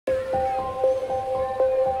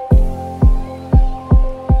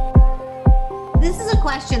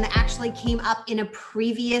question that actually came up in a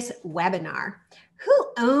previous webinar. Who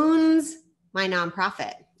owns my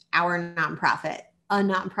nonprofit, our nonprofit, a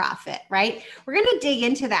nonprofit, right? We're going to dig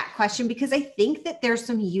into that question because I think that there's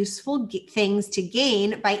some useful things to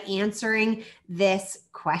gain by answering this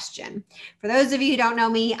question. For those of you who don't know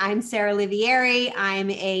me, I'm Sarah Olivieri. I'm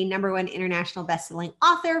a #1 international bestselling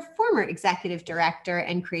author, former executive director,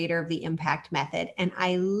 and creator of the Impact Method. And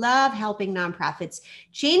I love helping nonprofits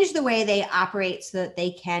change the way they operate so that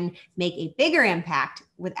they can make a bigger impact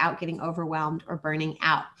without getting overwhelmed or burning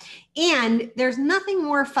out. And there's nothing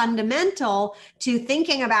more fundamental to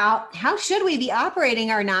thinking about how should we be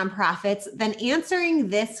operating our nonprofits than answering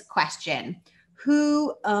this question: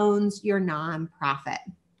 who owns your nonprofit?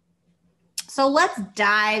 So let's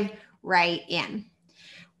dive right in.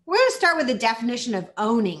 We're going to start with the definition of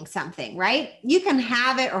owning something, right? You can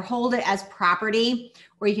have it or hold it as property,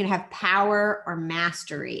 or you can have power or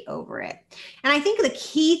mastery over it. And I think the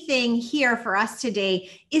key thing here for us today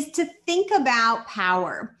is to think about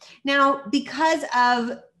power. Now, because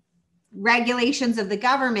of regulations of the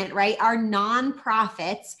government, right, our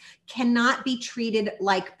nonprofits cannot be treated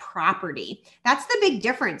like property. That's the big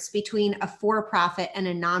difference between a for-profit and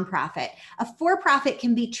a nonprofit. A for-profit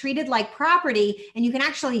can be treated like property, and you can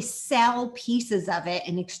actually sell pieces of it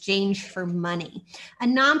in exchange for money. A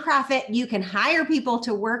nonprofit, you can hire people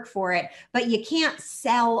to work for it, but you can't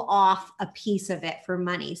sell off a piece of it for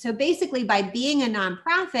money. So basically, by being a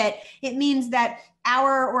nonprofit, it means that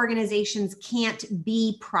our organizations can't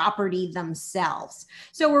be property themselves.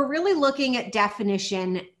 So we're really looking at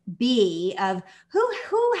definition B of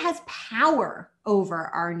who has power over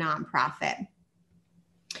our nonprofit.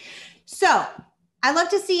 So I'd love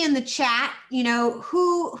to see in the chat,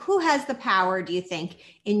 who has the power, do you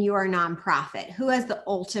think, in your nonprofit? Who has the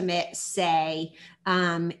ultimate say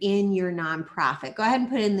in your nonprofit? Go ahead and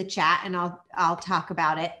put it in the chat and I'll talk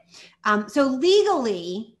about it. So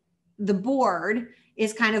legally, the board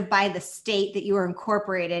is kind of by the state that you are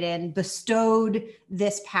incorporated in, bestowed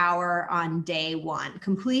this power on day one,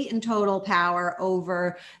 complete and total power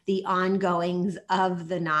over the ongoings of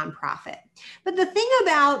the nonprofit. But the thing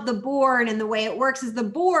about the board and the way it works is the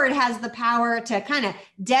board has the power to kind of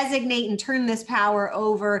designate and turn this power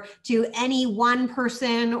over to any one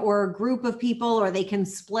person or group of people, or they can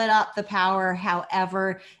split up the power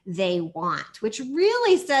however they want, which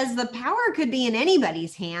really says the power could be in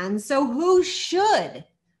anybody's hands. So who should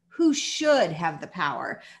have the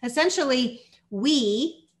power? Essentially,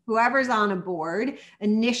 whoever's on a board,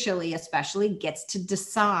 initially especially, gets to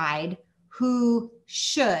decide who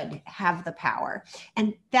should have the power.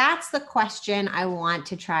 And that's the question I want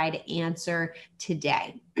to try to answer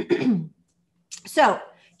today. So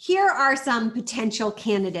here are some potential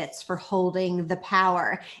candidates for holding the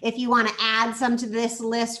power. If you want to add some to this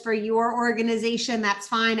list for your organization, that's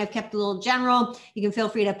fine. I've kept a little general. You can feel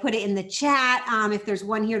free to put it in the chat. If there's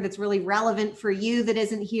one here that's really relevant for you that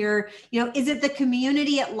isn't here, is it the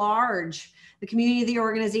community at large? The community the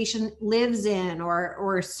organization lives in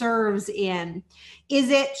or serves in?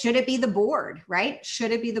 Should it be the board, right?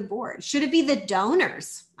 Should it be the board? Should it be the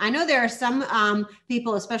donors? I know there are some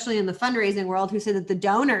people, especially in the fundraising world, who say that the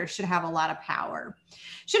donors should have a lot of power.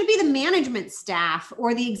 Should it be the management staff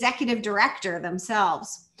or the executive director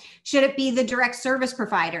themselves? Should it be the direct service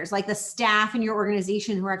providers, like the staff in your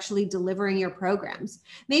organization who are actually delivering your programs?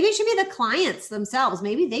 Maybe it should be the clients themselves.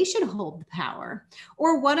 Maybe they should hold the power.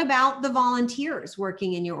 Or what about the volunteers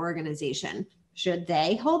working in your organization? Should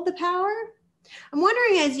they hold the power? I'm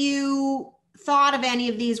wondering, as you thought of any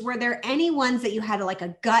of these, were there any ones that you had like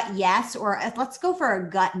a gut yes, or let's go for a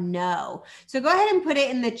gut no? So go ahead and put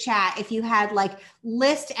it in the chat if you had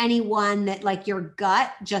list anyone that your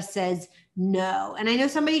gut just says no. And I know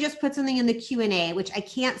somebody just put something in the Q&A, which I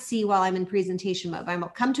can't see while I'm in presentation mode, but I'll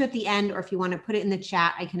come to it at the end, or if you want to put it in the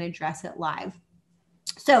chat, I can address it live.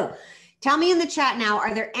 So tell me in the chat now,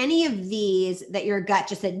 are there any of these that your gut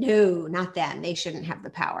just said, no, not them, they shouldn't have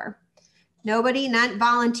the power? Nobody, not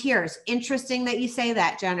volunteers. Interesting that you say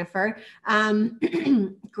that, Jennifer.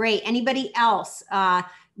 Great. Anybody else?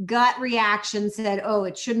 Gut reaction said, oh,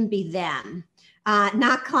 it shouldn't be them.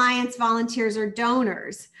 Not clients, volunteers, or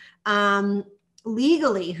donors.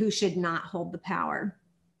 Legally, who should not hold the power?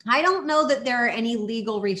 I don't know that there are any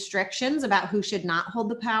legal restrictions about who should not hold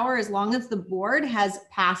the power. As long as the board has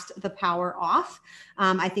passed the power off,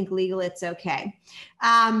 I think legally it's okay.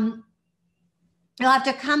 You'll have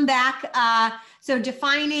to come back. So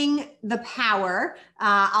defining the power,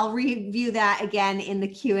 I'll review that again in the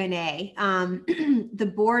Q&A. The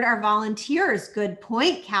board are volunteers. Good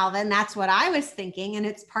point, Calvin. That's what I was thinking. And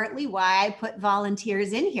it's partly why I put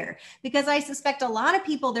volunteers in here, because I suspect a lot of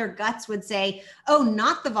people, their guts would say, oh,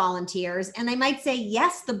 not the volunteers. And they might say,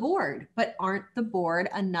 yes, the board, but aren't the board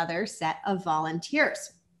another set of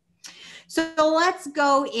volunteers? So let's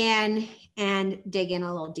go in and dig in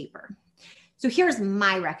a little deeper. So here's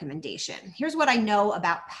my recommendation. Here's what I know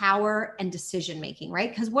about power and decision-making,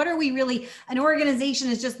 right? Because what are we really, an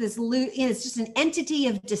organization is just this, it's just an entity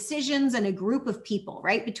of decisions and a group of people,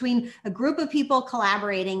 right? Between a group of people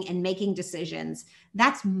collaborating and making decisions.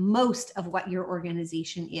 That's most of what your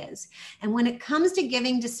organization is. And when it comes to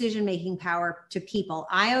giving decision-making power to people,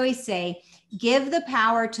 I always say, give the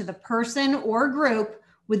power to the person or group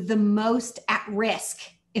with the most at risk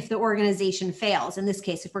if the organization fails. In this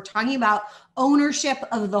case, if we're talking about ownership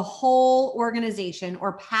of the whole organization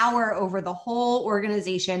or power over the whole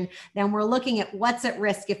organization, then we're looking at what's at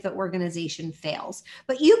risk if the organization fails.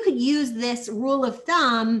 But you could use this rule of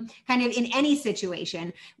thumb kind of in any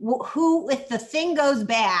situation. Who, if the thing goes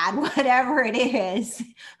bad, whatever it is,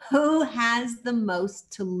 who has the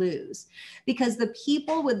most to lose? Because the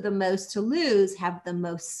people with the most to lose have the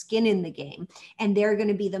most skin in the game, and they're going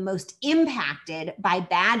to be the most impacted by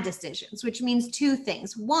bad decisions, which means two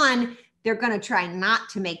things. One, they're going to try not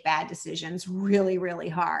to make bad decisions really, really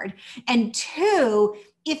hard. And two,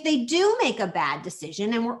 if they do make a bad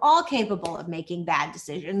decision, and we're all capable of making bad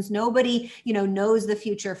decisions, nobody, knows the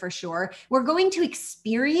future for sure, we're going to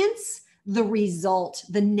experience the result,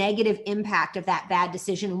 the negative impact of that bad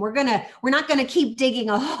decision. And we're not going to keep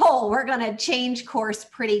digging a hole. We're going to change course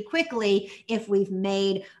pretty quickly if we've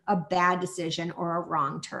made a bad decision or a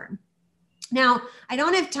wrong turn. Now, I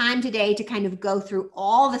don't have time today to kind of go through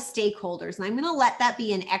all the stakeholders, and I'm going to let that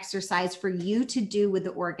be an exercise for you to do with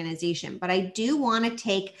the organization. But I do want to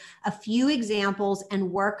take a few examples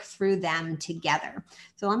and work through them together.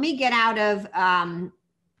 So let me get out of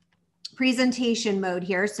presentation mode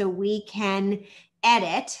here so we can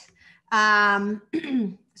edit.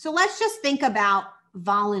 So let's just think about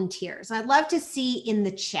volunteers. I'd love to see in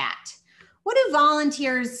the chat, what do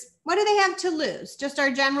they have to lose? Just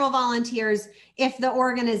our general volunteers if the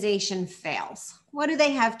organization fails. What do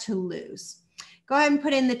they have to lose? Go ahead and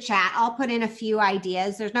put in the chat. I'll put in a few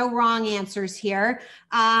ideas. There's no wrong answers here.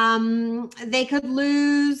 They could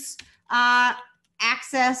lose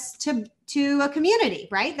access to a community,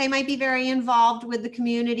 right? They might be very involved with the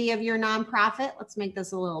community of your nonprofit. Let's make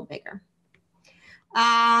this a little bigger.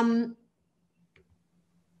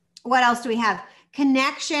 What else do we have?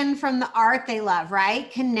 Connection from the art they love,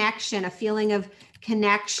 right? Connection, a feeling of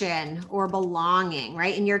connection or belonging,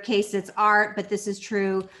 right? In your case, it's art, but this is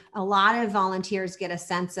true. A lot of volunteers get a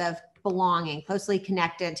sense of belonging, closely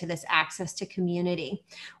connected to this access to community.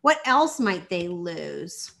 What else might they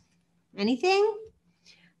lose? Anything?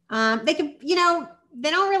 They could, they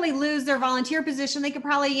don't really lose their volunteer position. They could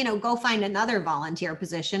probably, go find another volunteer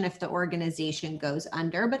position if the organization goes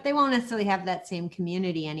under, but they won't necessarily have that same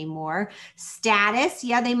community anymore. Status,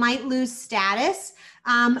 yeah, they might lose status.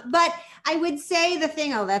 But I would say the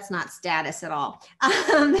thing, that's not status at all.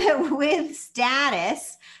 With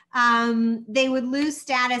status, they would lose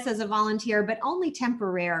status as a volunteer, but only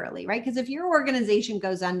temporarily, right? Because if your organization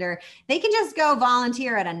goes under, they can just go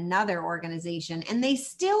volunteer at another organization and they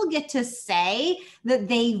still get to say that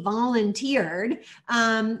they volunteered. So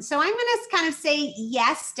I'm going to kind of say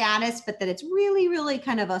yes, status, but that it's really, really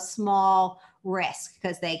kind of a small risk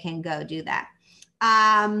because they can go do that.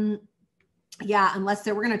 Yeah, unless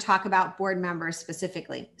we're going to talk about board members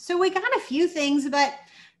specifically. So we got a few things, but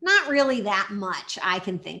not really that much I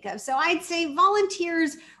can think of. So I'd say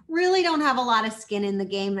volunteers really don't have a lot of skin in the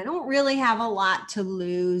game. They don't really have a lot to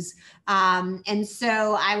lose. And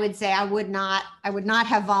so I would say I would not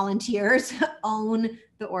have volunteers own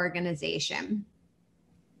the organization.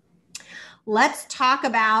 Let's talk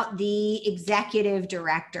about the executive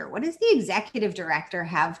director. What does the executive director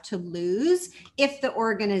have to lose if the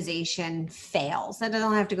organization fails? That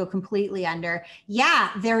doesn't have to go completely under. Yeah,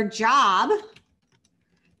 their job.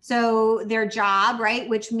 So their job, right,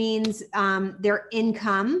 which means their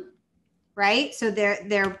income, right? So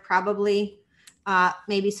they're probably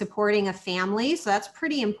maybe supporting a family. So that's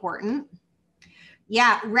pretty important.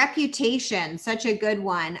 Yeah, reputation, such a good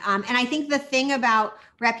one. And I think the thing about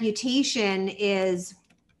reputation is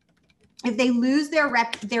if they lose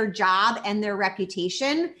their job and their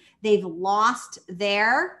reputation, they've lost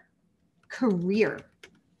their career,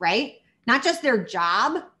 right? Not just their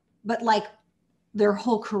job, but like their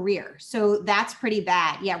whole career. So that's pretty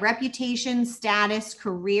bad. Yeah, reputation, status,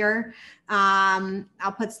 career. I'll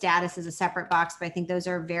put status as a separate box, but I think those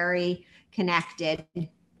are very connected.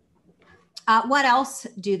 What else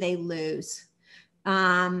do they lose?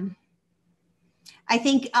 I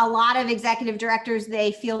think a lot of executive directors,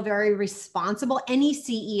 they feel very responsible. Any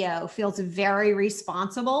CEO feels very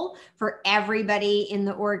responsible for everybody in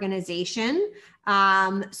the organization.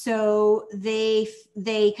 So they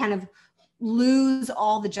kind of lose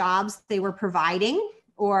all the jobs they were providing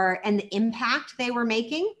and the impact they were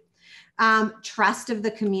making. Trust of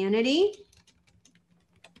the community.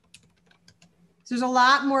 So there's a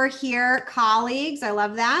lot more here. Colleagues, I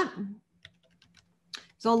love that.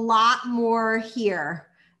 There's a lot more here.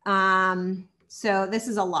 So this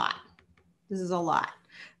is a lot. This is a lot.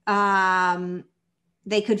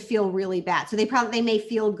 They could feel really bad. So they may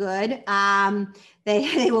feel good.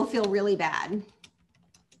 They will feel really bad.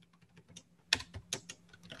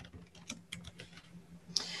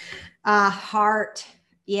 Heart.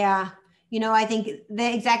 Yeah. You know, I think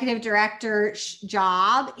the executive director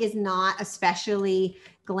job is not especially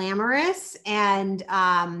glamorous, and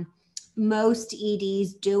most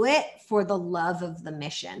EDs do it for the love of the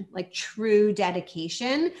mission, like true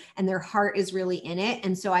dedication, and their heart is really in it.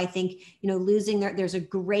 And so I think, you know, there's a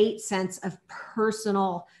great sense of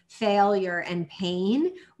personal failure and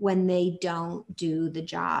pain when they don't do the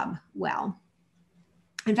job well.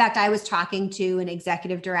 In fact, I was talking to an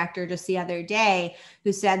executive director just the other day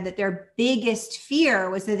who said that their biggest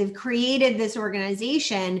fear was that they've created this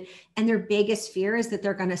organization, and their biggest fear is that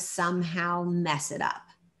they're going to somehow mess it up.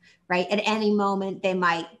 Right? At any moment, they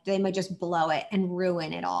might just blow it and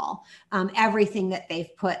ruin it all. Everything that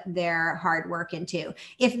they've put their hard work into.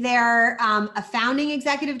 If they're a founding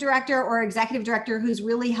executive director or executive director who's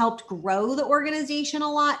really helped grow the organization a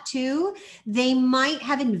lot too, they might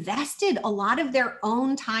have invested a lot of their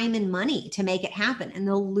own time and money to make it happen, and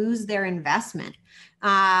they'll lose their investment.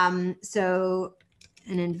 So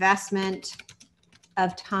an investment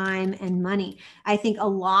of time and money. I think a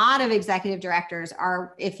lot of executive directors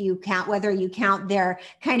are, whether you count their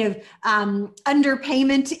kind of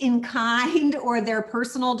underpayment in kind or their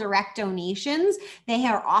personal direct donations, they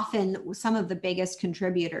are often some of the biggest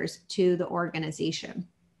contributors to the organization.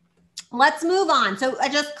 Let's move on. So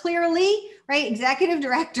just clearly, right, executive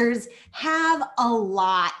directors have a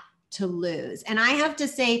lot to lose. And I have to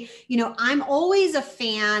say, you know, I'm always a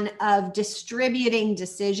fan of distributing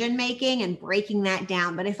decision-making and breaking that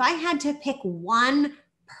down. But if I had to pick one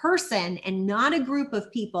person and not a group of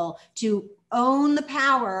people to own the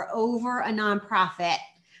power over a nonprofit,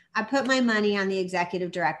 I put my money on the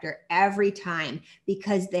executive director every time,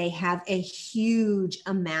 because they have a huge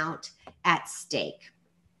amount at stake.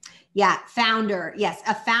 Yeah, founder. Yes,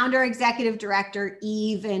 a founder, executive director,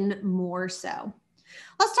 even more so.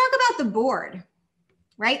 Let's talk about the board,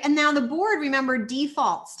 right? And now the board, remember,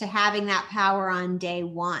 defaults to having that power on day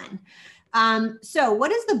one. So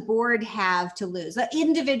what does the board have to lose? The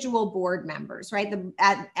individual board members, right?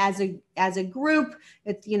 As a group,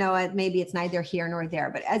 it's, you know, maybe it's neither here nor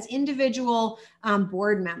there, but as individual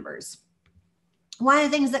board members, one of the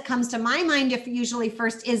things that comes to my mind usually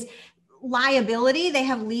first is liability. They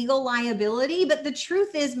have legal liability, but the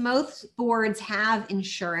truth is most boards have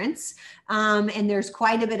insurance, and there's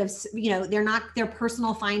quite a bit of, you know, their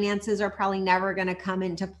personal finances are probably never going to come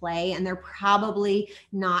into play, and they're probably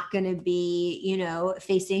not going to be, you know,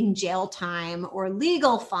 facing jail time or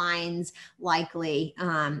legal fines likely,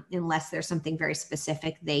 unless there's something very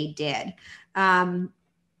specific they did.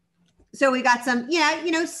 So we got some, yeah,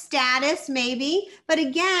 you know, status maybe, but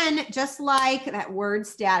again, just like that word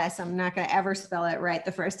status, I'm not going to ever spell it right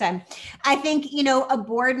the first time. I think, you know, a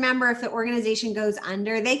board member, if the organization goes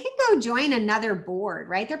under, they can go join another board,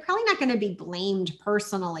 right? They're probably not going to be blamed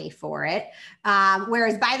personally for it.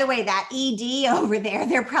 Whereas, by the way, that ED over there,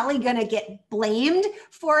 they're probably going to get blamed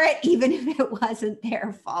for it, even if it wasn't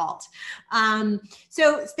their fault.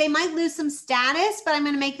 So they might lose some status, but I'm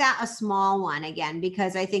going to make that a small one again,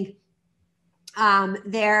 because I think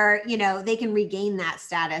you know, they can regain that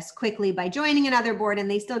status quickly by joining another board, and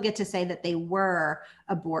they still get to say that they were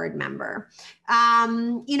a board member.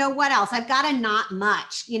 You know, what else? I've got a not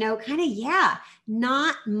much, you know, kind of, yeah,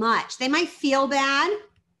 not much. They might feel bad.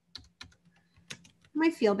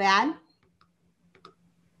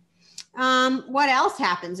 What else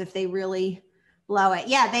happens if they really blow it?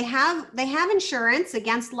 Yeah, they have insurance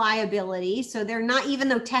against liability. So they're not, even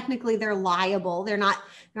though technically they're liable, there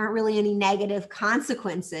aren't really any negative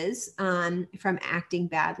consequences from acting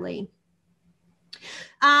badly.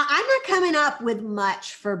 I'm not coming up with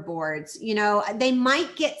much for boards. They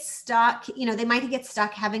might get stuck, they might get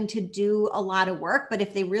stuck having to do a lot of work, but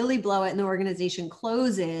if they really blow it and the organization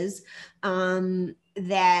closes, then,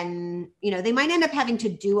 they might end up having to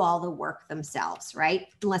do all the work themselves, right?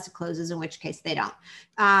 Unless it closes, in which case they don't.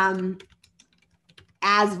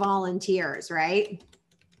 As volunteers, right?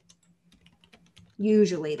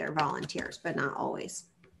 Usually they're volunteers, but not always.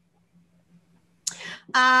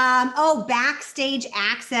 Backstage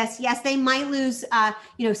access. Yes, they might lose,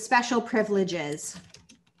 special privileges.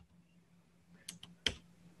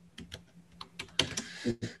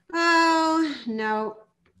 Oh, no.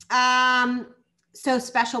 So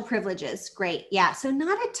special privileges. Great. Yeah. So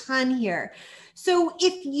not a ton here. So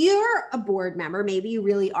if you're a board member, maybe you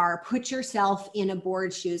really are, put yourself in a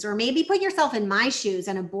board's shoes, or maybe put yourself in my shoes,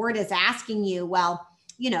 and a board is asking you, well,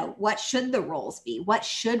 what should the roles be? What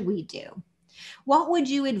should we do? What would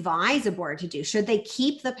you advise a board to do? Should they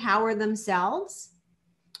keep the power themselves,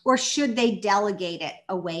 or should they delegate it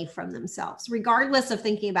away from themselves, regardless of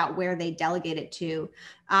thinking about where they delegate it to?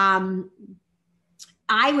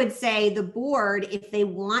 I would say the board, if they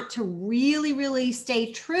want to really, really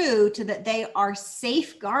stay true to that they are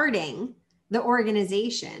safeguarding the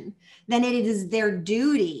organization, then it is their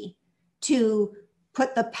duty to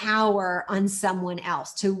put the power on someone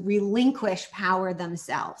else, to relinquish power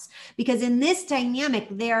themselves. Because in this dynamic,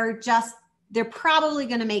 they're probably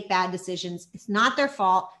going to make bad decisions. It's not their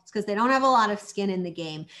fault. It's because they don't have a lot of skin in the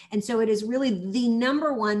game. And so it is really the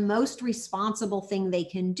number one most responsible thing they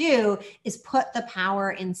can do is put the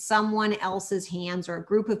power in someone else's hands, or a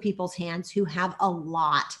group of people's hands who have a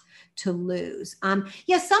lot to lose.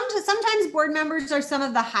 Sometimes board members are some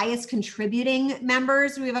of the highest contributing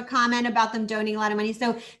members. We have a comment about them donating a lot of money.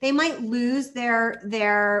 So they might lose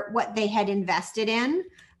their what they had invested in.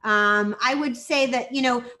 I would say that,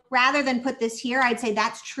 rather than put this here, I'd say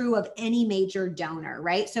that's true of any major donor,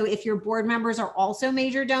 right? So if your board members are also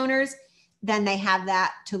major donors, then they have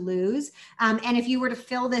that to lose. And if you were to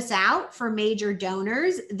fill this out for major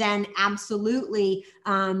donors, then absolutely,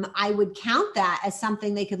 I would count that as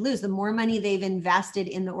something they could lose. The more money they've invested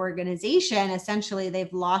in the organization, essentially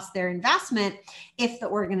they've lost their investment if the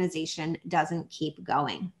organization doesn't keep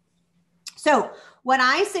going. So what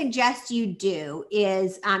I suggest you do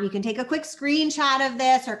is you can take a quick screenshot of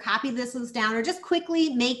this, or copy this list down, or just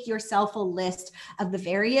quickly make yourself a list of the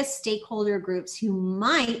various stakeholder groups who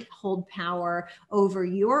might hold power over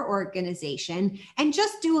your organization, and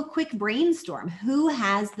just do a quick brainstorm. Who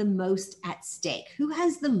has the most at stake? Who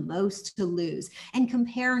has the most to lose? And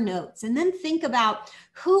compare notes, and then think about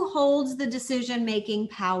who holds the decision-making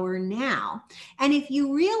power now. And if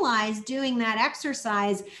you realize doing that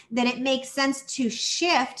exercise that it makes sense to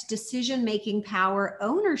shift decision-making power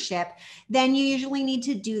ownership, then you usually need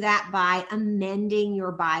to do that by amending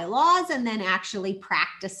your bylaws and then actually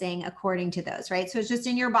practicing according to those, right? So it's just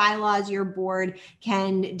in your bylaws, your board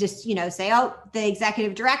can just, say, oh, the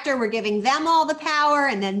executive director, we're giving them all the power,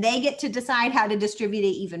 and then they get to decide how to distribute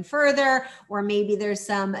it even further, or maybe there's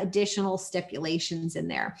some additional stipulations in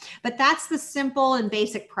there. But that's the simple and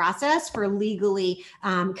basic process for legally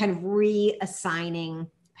kind of reassigning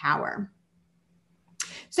power.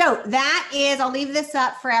 So that is, I'll leave this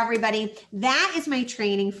up for everybody. That is my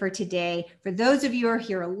training for today. For those of you who are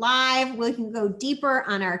here live, we can go deeper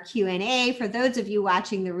on our Q&A. For those of you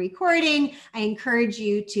watching the recording, I encourage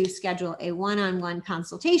you to schedule a one-on-one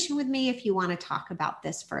consultation with me if you want to talk about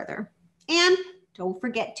this further. And don't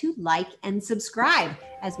forget to like and subscribe,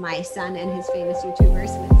 as my son and his famous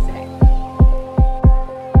YouTubers would say.